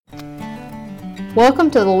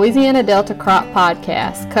Welcome to the Louisiana Delta Crop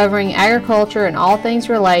Podcast, covering agriculture and all things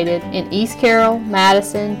related in East Carroll,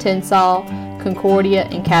 Madison, Tensas, Concordia,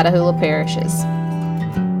 and Catahoula parishes.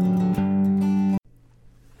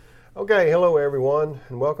 Okay, hello everyone,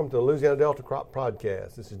 and welcome to the Louisiana Delta Crop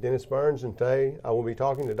Podcast. This is Dennis Burns, and today I will be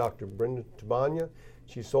talking to Dr. Brenda Tabanya.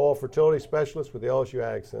 She's Soil Fertility Specialist with the LSU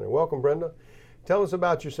Ag Center. Welcome, Brenda. Tell us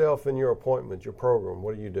about yourself and your appointment, your program.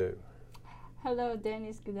 What do you do? Hello,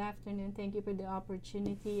 Dennis. Good afternoon. Thank you for the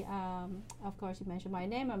opportunity. Of course, you mentioned my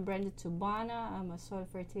name. I'm Brenda Tabanya. I'm a soil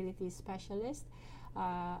fertility specialist.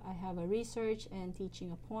 I have a research and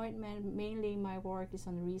teaching appointment. Mainly, my work is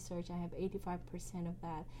on research. I have 85% of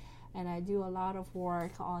that. And I do a lot of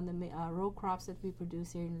work on the row crops that we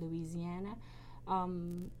produce here in Louisiana.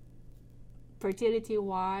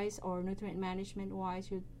 Fertility-wise or nutrient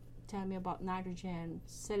management-wise, you tell me about nitrogen,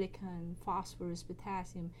 silicon, phosphorus,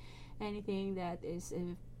 potassium, anything that is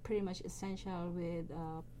pretty much essential with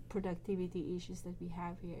productivity issues that we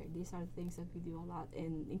have here. These are the things that we do a lot,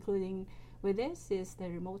 and including with this is the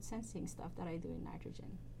remote sensing stuff that I do in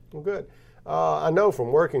nitrogen. Well, good. I know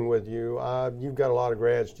from working with you, you've got a lot of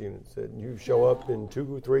grad students that you show up in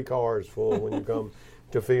 2 or 3 cars full when you come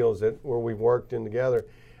to fields where we've worked in together.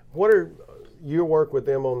 What are you work with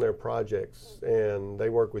them on their projects, and they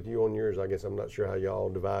work with you on yours? I guess I'm not sure how y'all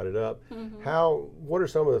divide it up. Mm-hmm. What are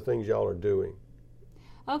some of the things y'all are doing?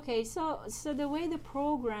 Okay, so the way the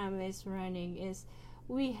program is running is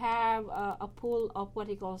we have a pool of what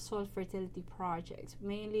we call soil fertility projects.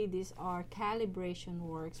 Mainly these are calibration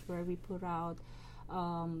works where we put out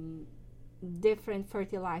different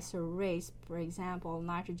fertilizer rates, for example,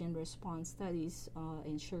 nitrogen response studies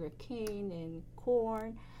in sugarcane and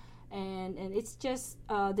corn. And it's just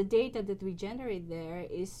the data that we generate there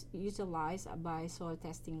is utilized by soil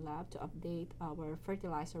testing lab to update our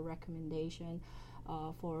fertilizer recommendation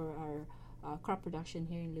for our crop production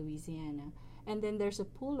here in Louisiana. And then there's a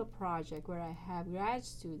pool of project where I have grad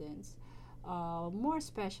students more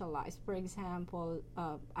specialized. For example,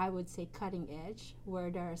 I would say cutting edge, where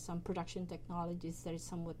there are some production technologies that are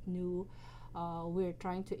somewhat new. We're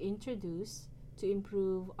trying to introduce to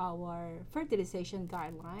improve our fertilization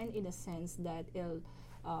guideline in a sense that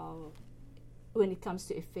when it comes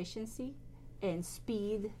to efficiency and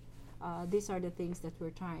speed, these are the things that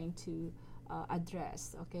we're trying to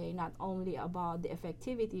address. Okay, not only about the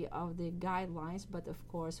effectivity of the guidelines, but of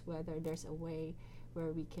course whether there's a way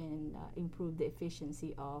where we can improve the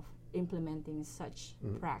efficiency of implementing such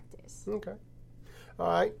practice. Okay, all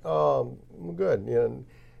right, good. Yeah.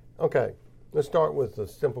 Okay, let's start with a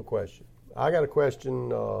simple question. I got a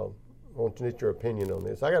question, I want to get your opinion on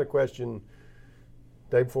this. I got a question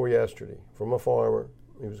day before yesterday from a farmer.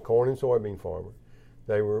 He was a corn and soybean farmer.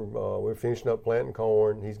 We were finishing up planting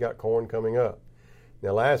corn. He's got corn coming up.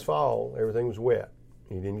 Now last fall, everything was wet.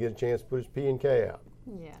 He didn't get a chance to put his P and K out.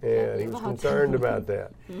 Yeah, and he was concerned about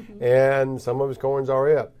that. And some of his corn's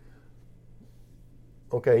already up.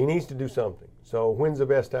 Okay, he needs to do something. So when's the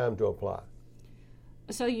best time to apply?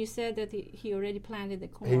 So you said that he already planted the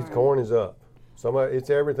corn. His corn is up. It's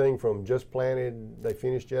everything from just planted, they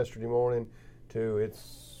finished yesterday morning, to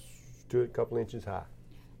it's a couple inches high.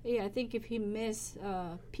 Yeah, I think if he missed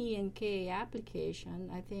P and K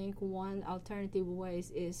application, I think one alternative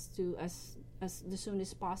ways is to as soon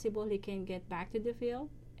as possible he can get back to the field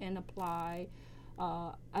and apply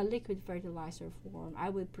a liquid fertilizer form. I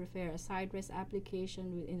would prefer a side dress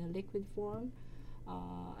application in a liquid form.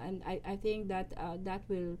 And I think that that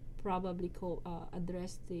will probably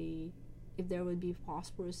address if there will be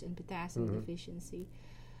phosphorus and potassium deficiency.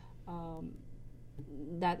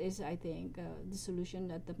 That is, I think, the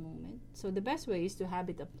solution at the moment. So the best way is to have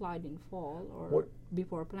it applied in fall or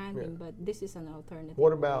before planting, but this is an alternative.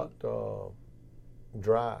 What about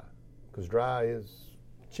dry? Because dry is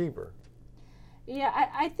cheaper. Yeah,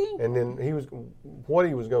 I think. And then what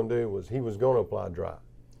he was going to do was he was going to apply dry.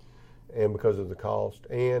 And because of the cost,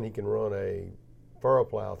 and he can run a furrow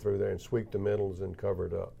plow through there and sweep the middles and cover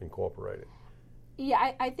it up, incorporate it.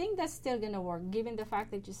 Yeah, I think that's still going to work, given the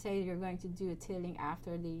fact that you say you're going to do a tilling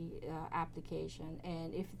after the application,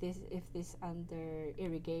 and if this under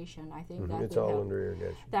irrigation, I think that it's will all help. Under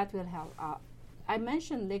irrigation. That will help. I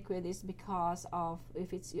mentioned liquid is because of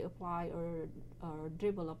if it's you apply or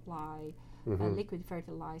dribble apply. A liquid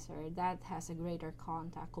fertilizer that has a greater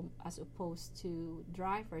contact as opposed to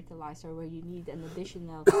dry fertilizer where you need an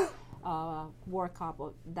additional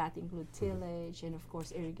workup that include tillage and of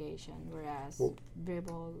course irrigation, whereas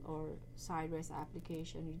dribble or side dress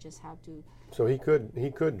application you just have to. So he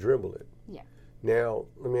could dribble it. Yeah. Now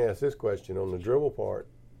let me ask this question on the dribble part: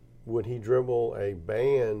 would he dribble a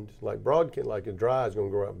band like broadcast, like a dry is going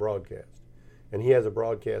to go out broadcast? and he has a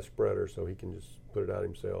broadcast spreader, so he can just put it out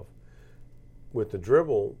himself. With the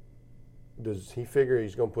dribble, does he figure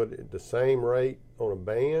he's going to put it at the same rate on a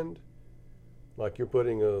band, like you're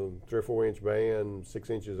putting a 3 or 4 inch band 6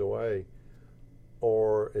 inches away,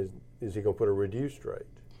 or is he going to put a reduced rate?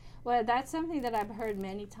 Well, that's something that I've heard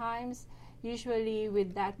many times. Usually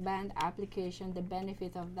with that band application, the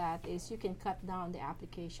benefit of that is you can cut down the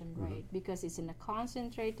application rate because it's in a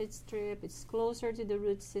concentrated strip, it's closer to the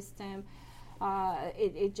root system.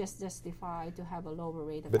 It just justifies to have a lower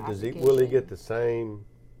rate of application. But will he get the same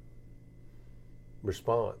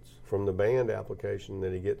response from the band application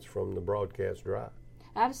that he gets from the broadcast dry?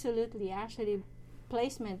 Absolutely. Actually,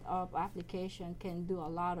 placement of application can do a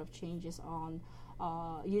lot of changes on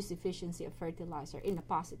use efficiency of fertilizer in a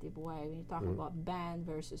positive way when you talk about band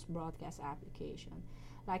versus broadcast application.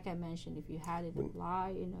 Like I mentioned, if you had it apply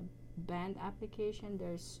in a band application,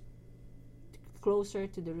 there's closer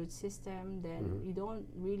to the root system, then you don't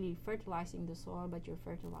really fertilizing the soil, but you're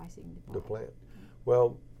fertilizing the plant.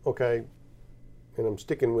 Well, okay, and I'm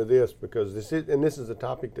sticking with this because this is a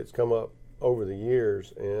topic that's come up over the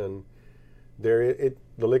years, and the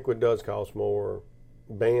liquid does cost more.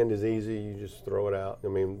 Band is easy, you just throw it out. I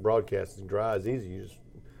mean, broadcast is dry is easy, you just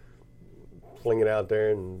fling it out there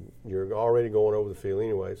and you're already going over the field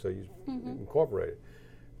anyway, so you incorporate it.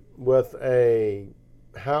 With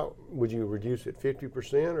how would you reduce it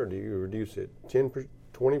 50%, or do you reduce it 10%,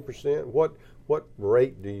 20%? What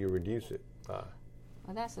rate do you reduce it by?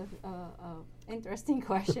 Well, that's a interesting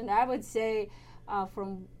question. I would say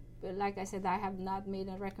like I said, I have not made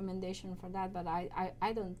a recommendation for that, but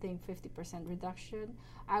I don't think 50% reduction.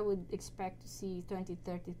 I would expect to see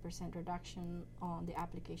 20-30% reduction on the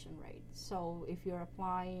application rate. So if you're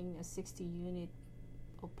applying a 60 unit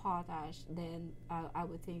of potash, then I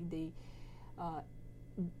would think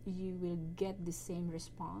you will get the same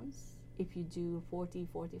response if you do 40,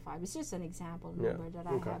 45. It's just an example number that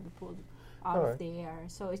I have pulled out of the air.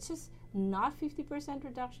 So it's just not 50%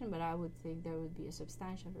 reduction, but I would think there would be a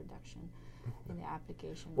substantial reduction in the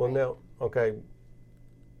application rate. Now, okay,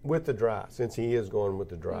 with the dry, since he is going with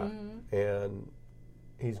the dry, and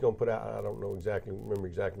he's going to put out, I don't remember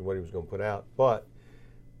exactly what he was going to put out, but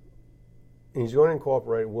he's going to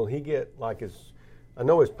incorporate, will he get like I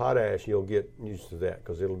know his potash, he'll get used to that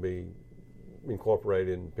because it'll be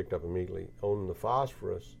incorporated and picked up immediately. On the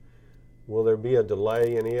phosphorus, will there be a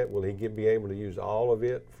delay in it? Will he be able to use all of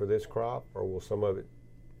it for this crop, or will some of it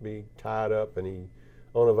be tied up and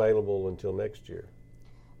unavailable until next year?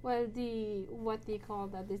 Well, what they call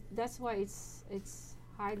that, that's why it's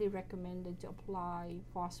highly recommended to apply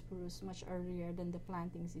phosphorus much earlier than the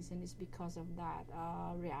planting season, is because of that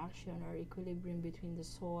reaction or equilibrium between the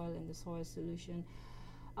soil and the soil solution.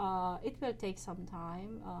 It will take some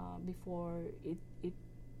time before it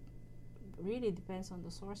really depends on the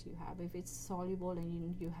source you have. If it's soluble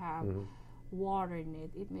and you have water in it,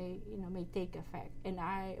 it may take effect. And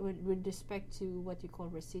with respect to what you call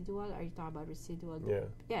residual, are you talking about residual?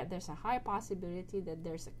 Yeah, there's a high possibility that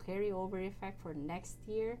there's a carryover effect for next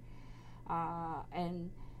year, and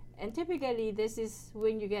typically this is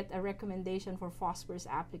when you get a recommendation for phosphorus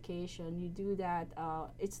application. You do that.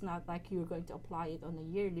 It's not like you're going to apply it on a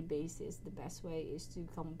yearly basis. The best way is to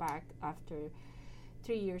come back after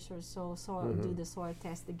 3 years or so, do the soil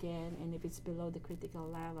test again, and if it's below the critical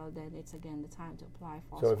level, then it's again the time to apply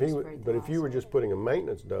phosphorus. So if you were just putting a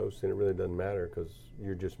maintenance dose, then it really doesn't matter because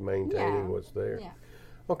you're just maintaining what's there. Yeah.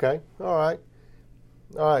 Okay. All right.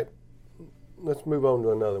 Let's move on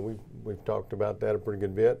to another. We've talked about that a pretty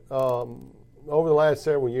good bit. Over the last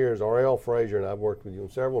several years, R.L. Frazier and I've worked with you on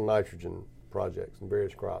several nitrogen projects in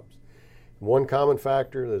various crops. One common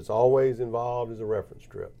factor that's always involved is a reference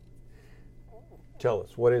strip. Tell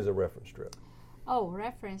us, what is a reference strip? Oh,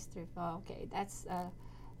 reference strip. Okay, that's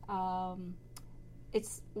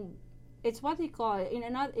it's what we call it.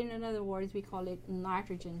 In other words, we call it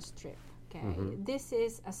nitrogen strip. Okay, this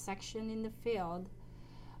is a section in the field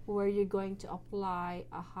where you're going to apply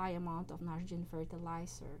a high amount of nitrogen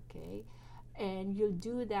fertilizer. Okay, and you'll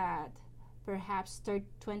do that perhaps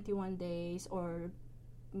 21 days or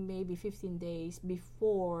maybe 15 days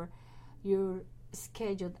before your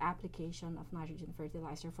scheduled application of nitrogen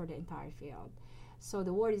fertilizer for the entire field. So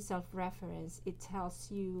the word itself, reference, it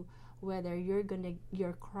tells you whether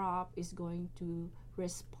your crop is going to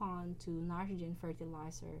respond to nitrogen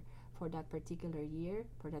fertilizer for that particular year,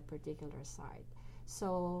 for that particular site.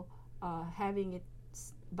 So having it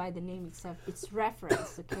by the name itself, it's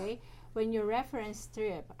reference. Okay, when your reference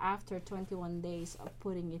strip after 21 days of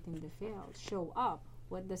putting it in the field show up,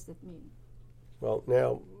 what does that mean? Well,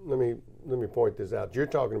 now let me point this out. You're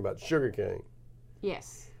talking about sugarcane.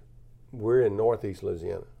 Yes. we're in northeast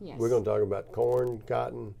Louisiana. Yes. We're going to talk about corn,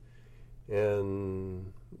 cotton,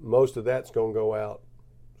 and most of that's going to go out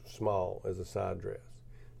small as a side dress.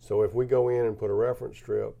 So if we go in and put a reference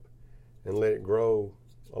strip and let it grow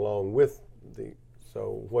along with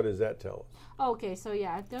so what does that tell us? Okay, so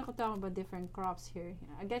yeah, I'm talking about different crops here.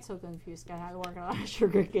 I get so confused because I work a lot of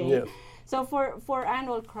sugar cane. Yes. So for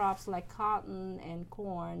annual crops like cotton and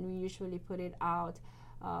corn, we usually put it out.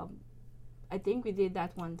 I think we did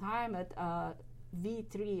that one time at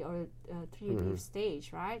V3 or three-leaf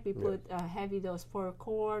stage, right? We put a heavy dose for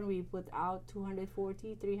corn. We put out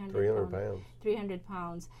 240, 300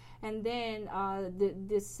 pounds. And then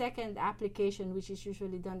the second application, which is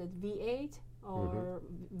usually done at V8 or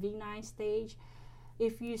V9 stage,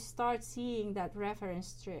 if you start seeing that reference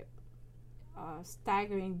strip,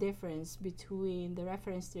 staggering difference between the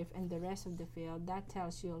reference strip and the rest of the field, that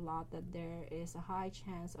tells you a lot that there is a high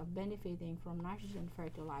chance of benefiting from nitrogen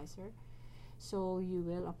fertilizer. So you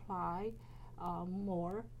will apply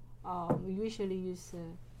more. We usually use a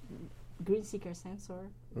green seeker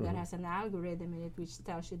sensor that has an algorithm in it which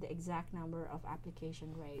tells you the exact number of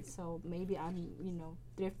application rates. So maybe I'm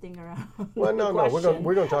drifting around. Well, no,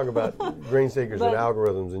 we're going to talk about green seekers and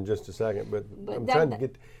algorithms in just a second. But I'm trying to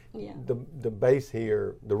get the base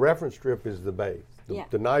here. The reference strip is the base,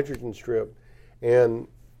 the nitrogen strip, and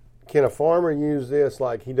can a farmer use this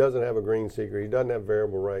like he doesn't have a green seeker, he doesn't have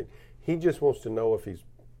variable rate? He just wants to know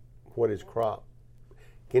what his crop.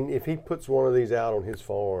 If he puts one of these out on his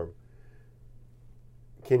farm,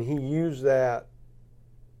 can he use that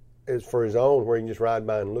as for his own, where he can just ride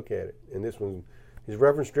by and look at it? And this one, his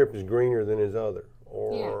reference strip is greener than his other,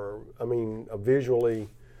 or I mean,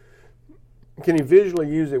 visually. Can he visually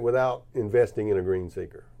use it without investing in a green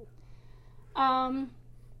seeker? I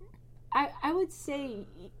would say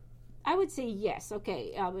yes.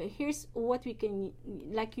 Okay. Here's what we can,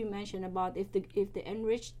 like you mentioned about if the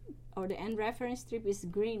enriched or the end reference strip is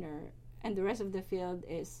greener and the rest of the field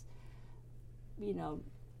is,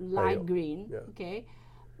 light pale green. Yeah. Okay,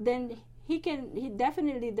 then he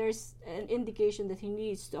definitely, there's an indication that he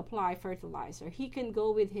needs to apply fertilizer. He can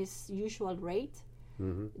go with his usual rate,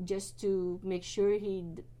 just to make sure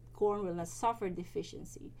corn will not suffer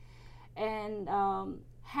deficiency, and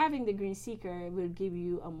having the green seeker will give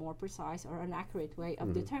you a more precise or an accurate way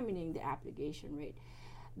of determining the application rate.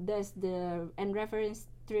 Does the end reference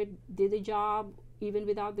strip did the job even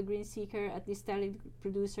without the green seeker, at least telling the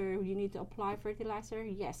producer you need to apply fertilizer?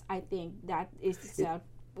 Yes, I think that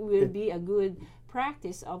will be a good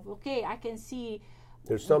practice of, okay, I can see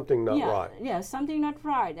there's something not right. Yeah, something not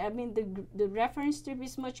right. I mean, the reference strip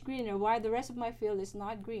is much greener, while the rest of my field is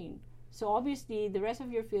not green. So obviously, the rest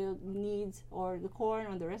of your field needs, or the corn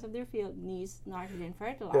on the rest of their field needs nitrogen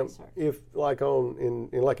fertilizer. If like in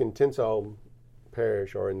Tensas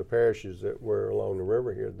Parish, or in the parishes that were along the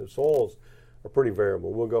river here, the soils are pretty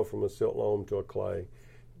variable. We'll go from a silt loam to a clay.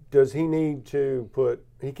 Does he need to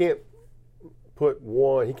he can't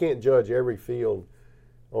judge every field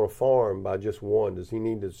on a farm by just one. Does he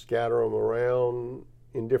need to scatter them around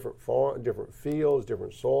in different fields,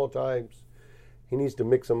 different soil types? He needs to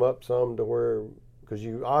mix them up some to where, because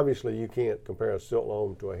you can't compare a silt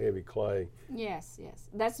loam to a heavy clay. Yes,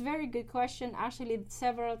 that's a very good question. Actually,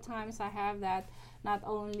 several times I have that, not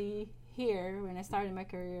only here when I started my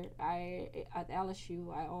career at LSU,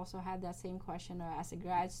 I also had that same question as a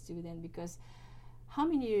grad student, because how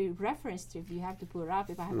many reference strips do you have to put up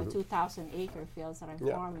if I have a 2,000 acre fields that I'm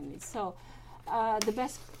farming with? So the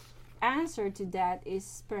best answer to that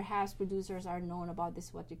is perhaps producers are known about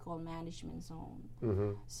this, what we call management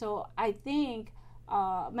zone. So I think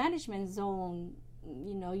management zone,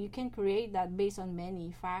 you can create that based on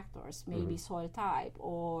many factors, maybe soil type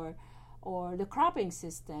or the cropping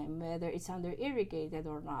system, whether it's under irrigated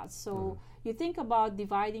or not. So you think about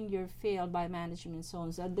dividing your field by management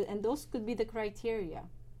zones, and those could be the criteria.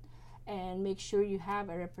 And make sure you have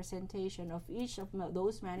a representation of each of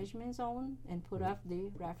those management zones and put up the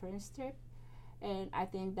reference strip. And I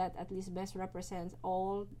think that at least best represents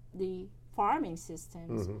all the farming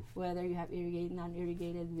systems, whether you have irrigated,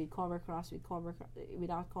 non-irrigated, with cover crops,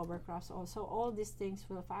 without cover crops. Also, all these things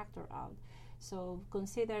will factor out. So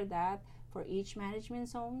consider that for each management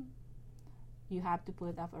zone, you have to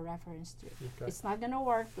put up a reference strip. Okay. It's not going to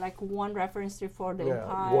work like one reference strip for the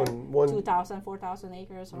entire 2,000, 4,000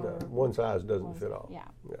 acres. One size doesn't fit all. Yeah.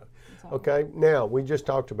 So. Okay, now we just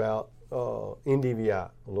talked about NDVI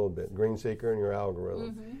a little bit, green seeker and your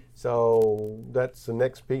algorithm. So that's the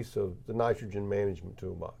next piece of the nitrogen management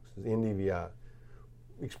toolbox, is NDVI.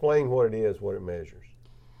 Explain what it is, what it measures.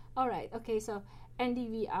 All right. Okay, so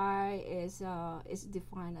NDVI is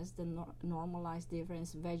defined as the normalized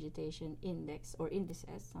difference vegetation index or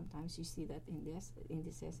indices. Sometimes you see that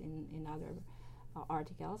indices in other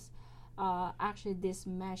articles. Actually, this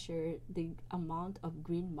measure the amount of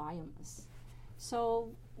green biomass.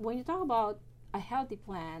 So when you talk about a healthy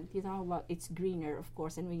plant, you talk about it's greener, of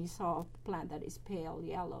course, and when you saw a plant that is pale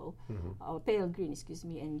yellow, or pale green,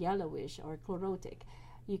 and yellowish or chlorotic,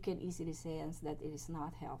 you can easily sense that it is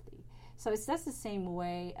not healthy. So it's just the same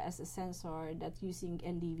way as a sensor that using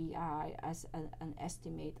NDVI as an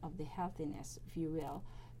estimate of the healthiness, if you will,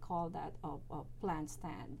 call that a plant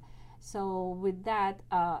stand. So with that,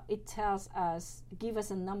 it tells us, give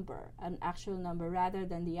us a number, an actual number, rather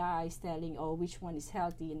than the eyes telling, oh, which one is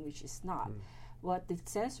healthy and which is not. What the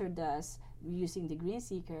sensor does, using the green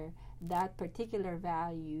seeker, that particular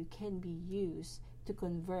value can be used to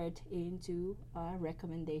convert into a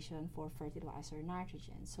recommendation for fertilizer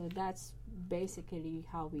nitrogen. So that's basically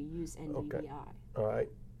how we use NDVI. Okay. All right.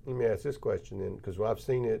 Let me ask this question then, because I've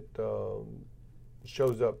seen it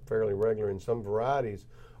shows up fairly regular in some varieties,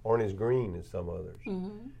 aren't as green as some others.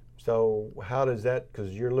 So how does that,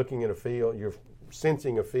 because you're looking at a field, you're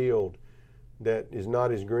sensing a field that is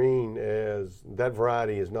not as green as, that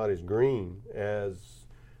variety is not as green as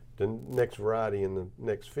the next variety in the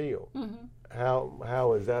next field.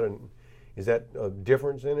 How is that is that a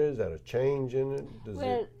difference in it? Is that a change in it?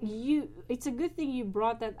 It's a good thing you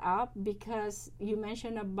brought that up, because you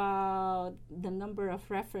mentioned about the number of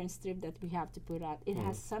reference strip that we have to put out. It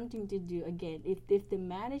has something to do, again, if the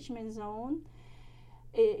management zone,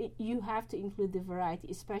 you have to include the variety,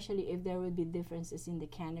 especially if there will be differences in the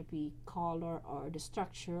canopy color or the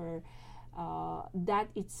structure. That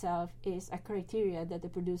itself is a criteria that the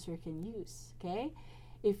producer can use, okay?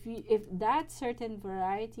 If that certain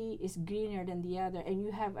variety is greener than the other and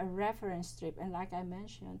you have a reference strip, and like I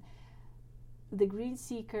mentioned, the green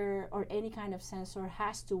seeker or any kind of sensor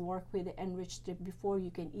has to work with the enriched strip before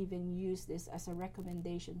you can even use this as a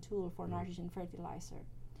recommendation tool for nitrogen fertilizer.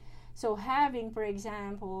 So having, for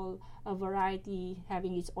example, a variety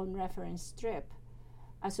having its own reference strip,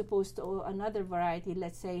 as opposed to another variety,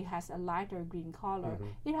 let's say, has a lighter green color,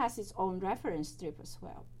 it has its own reference strip as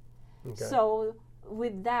well. Okay. So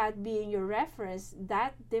with that being your reference,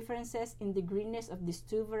 that differences in the greenness of these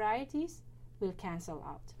two varieties will cancel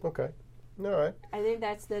out. Okay. All right. I think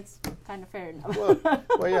that's kind of fair enough.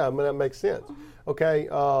 Well, yeah, I mean, that makes sense. Okay,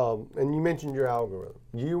 and you mentioned your algorithm.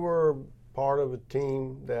 You were part of a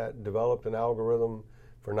team that developed an algorithm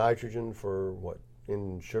for nitrogen for what,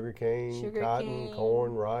 in sugarcane, cotton,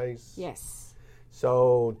 corn, rice? Yes.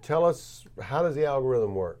 So tell us, how does the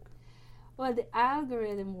algorithm work? Well, the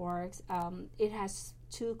algorithm works, it has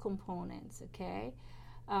two components, okay?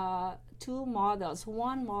 Two models.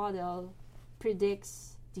 One model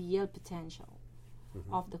predicts the yield potential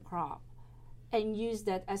of the crop and use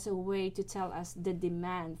that as a way to tell us the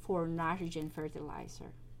demand for nitrogen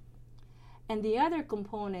fertilizer. And the other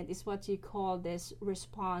component is what you call this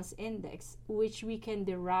response index, which we can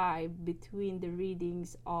derive between the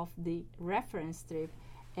readings of the reference strip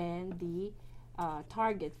and the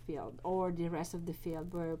target field or the rest of the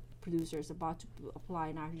field where producer is about to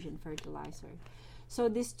apply nitrogen fertilizer. So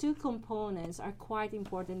these two components are quite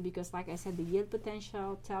important because, like I said, the yield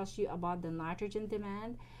potential tells you about the nitrogen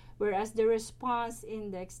demand, whereas the response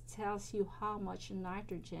index tells you how much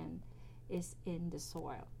nitrogen is in the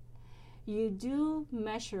soil. You do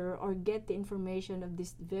measure or get the information of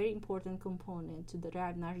this very important component to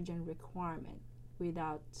derive nitrogen requirement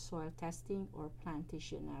without soil testing or plant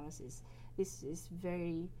tissue analysis. This is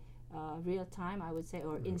very real time, I would say,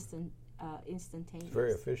 or instantaneous. It's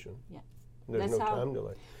very efficient. Yeah. There's no time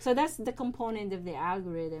delay. So that's the component of the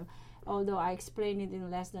algorithm. Although I explained it in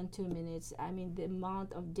less than 2 minutes, I mean, the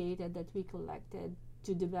amount of data that we collected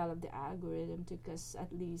to develop the algorithm took us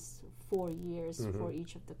at least 4 years for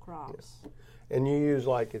each of the crops. Yes. And you use,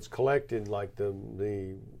 like, it's collected, like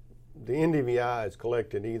the NDVI is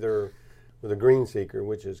collected either with a green seeker,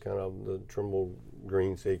 which is kind of the Trimble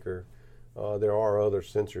green seeker. There are other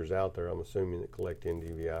sensors out there, I'm assuming, that collect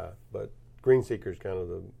NDVI, but green seeker is kind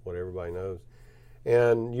of what everybody knows.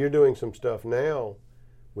 And you're doing some stuff now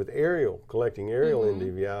with collecting aerial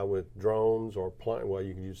NDVI with drones or well,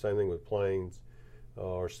 you can do the same thing with planes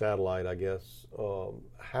or satellite, I guess.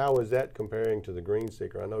 How is that comparing to the green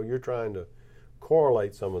seeker? I know you're trying to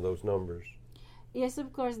correlate some of those numbers. Yes,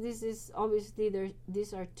 of course. This is obviously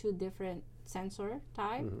these are two different sensor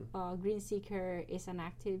type. Green seeker is an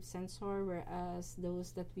active sensor, whereas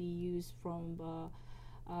those that we use from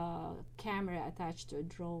camera attached to a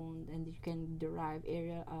drone, and you can derive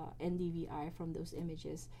area NDVI from those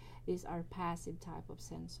images, is our passive type of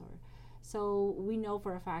sensor. So we know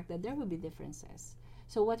for a fact that there will be differences.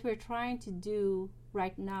 So what we're trying to do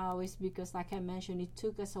right now is, because like I mentioned, it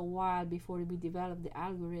took us a while before we developed the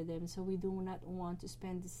algorithm, so we do not want to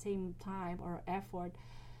spend the same time or effort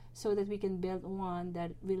so that we can build one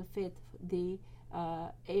that will fit the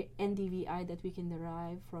NDVI that we can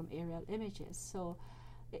derive from aerial images. So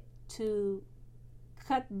to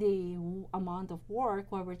cut the amount of work,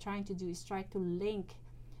 what we're trying to do is try to link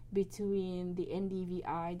between the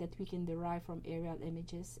NDVI that we can derive from aerial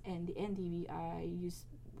images and the NDVI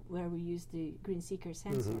where we use the green seeker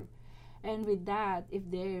sensor. And with that, if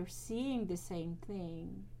they're seeing the same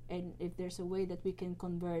thing, and if there's a way that we can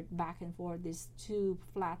convert back and forth these two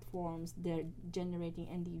platforms, they're generating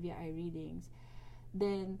NDVI readings,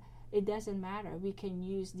 then it doesn't matter. We can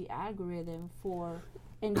use the algorithm for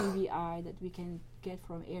NDVI that we can get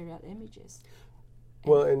from aerial images.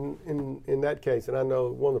 Well, in that case, and I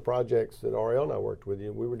know one of the projects that Ariel and I worked with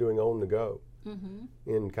you, we were doing on the go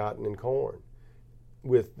in cotton and corn.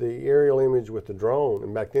 With the aerial image with the drone,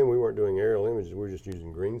 and back then we weren't doing aerial images, we were just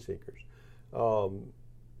using green seekers.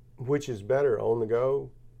 Which is better, on the go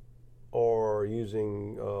or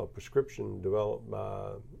using prescription developed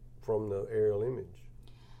from the aerial image?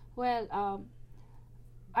 Well,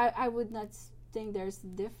 I would not think there's a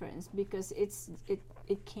difference, because it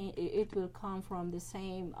will come from the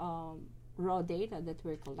same raw data that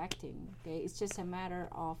we're collecting. Okay, it's just a matter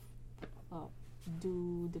of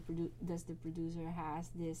does the producer has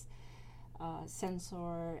this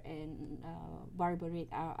sensor and variable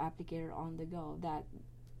rate applicator on the go, that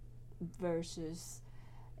versus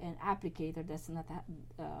an applicator does not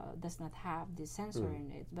have the sensor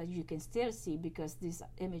in it, but you can still see, because these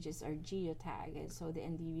images are geotagged, and so the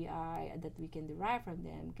NDVI that we can derive from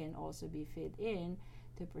them can also be fed in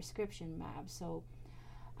to prescription map. So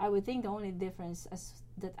I would think the only difference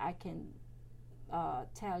that I can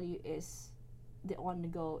tell you is the on the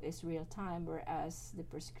go is real time, whereas the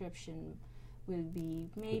prescription will be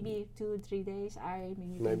maybe 2-3 days. I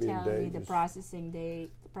mean, you maybe can tell me the processing day,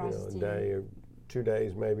 a day or 2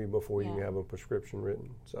 days maybe before you have a prescription written.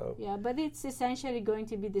 So yeah, but it's essentially going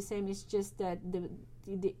to be the same. It's just that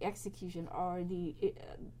the execution or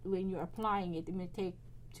when you're applying it, it may take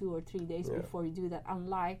 2 or 3 days before you do that.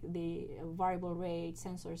 Unlike the variable rate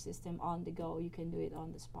sensor system on the go, you can do it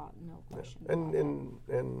on the spot, no question.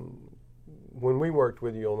 And when we worked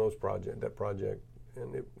with you on that project,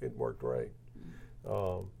 and it worked great.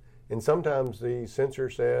 And sometimes the sensor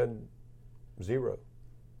said 0.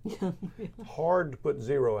 Hard to put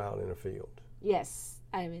 0 out in a field. Yes,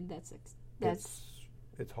 I mean that's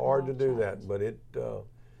it's hard to do that, but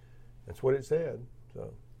that's what it said.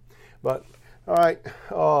 So, but all right.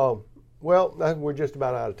 Well, we're just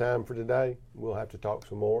about out of time for today. We'll have to talk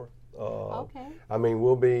some more. Okay. I mean,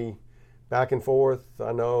 we'll be back and forth.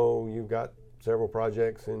 I know you've got several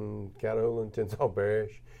projects in Catahoula and Tensas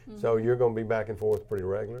Parish, so you're going to be back and forth pretty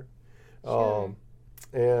regular. Sure.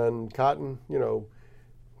 And cotton,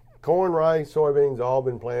 corn, rice, soybeans, all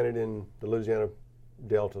been planted in the Louisiana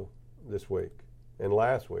Delta this week and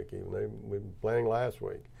last week even. We've been planting last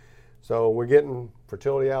week. So we're getting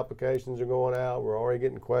fertility applications are going out. We're already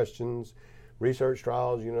getting questions. Research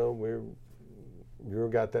trials,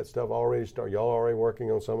 you've got that stuff already started. Y'all already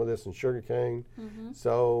working on some of this in sugarcane.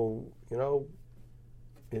 So,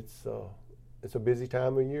 it's a busy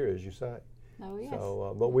time of year, as you say. Oh, yes.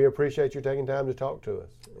 So, but we appreciate you taking time to talk to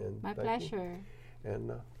us. And my pleasure.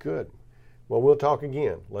 And good. Well, we'll talk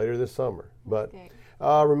again later this summer. But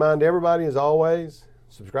remind everybody, as always,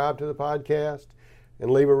 subscribe to the podcast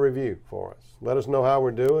and leave a review for us. Let us know how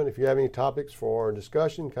we're doing. If you have any topics for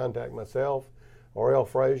discussion, contact myself, Ariel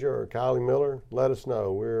Frazier, or Kylie Miller. Let us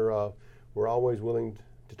know. We're always willing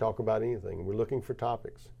to talk about anything. We're looking for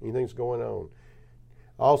topics, anything's going on.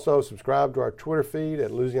 Also, subscribe to our Twitter feed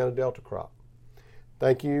at Louisiana Delta Crop.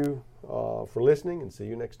 Thank you for listening, and see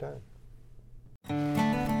you next time.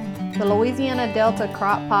 The Louisiana Delta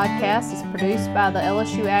Crop Podcast is produced by the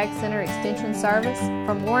LSU Ag Center Extension Service.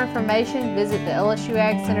 For more information, visit the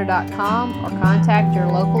lsuagcenter.com or contact your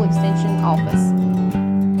local extension office.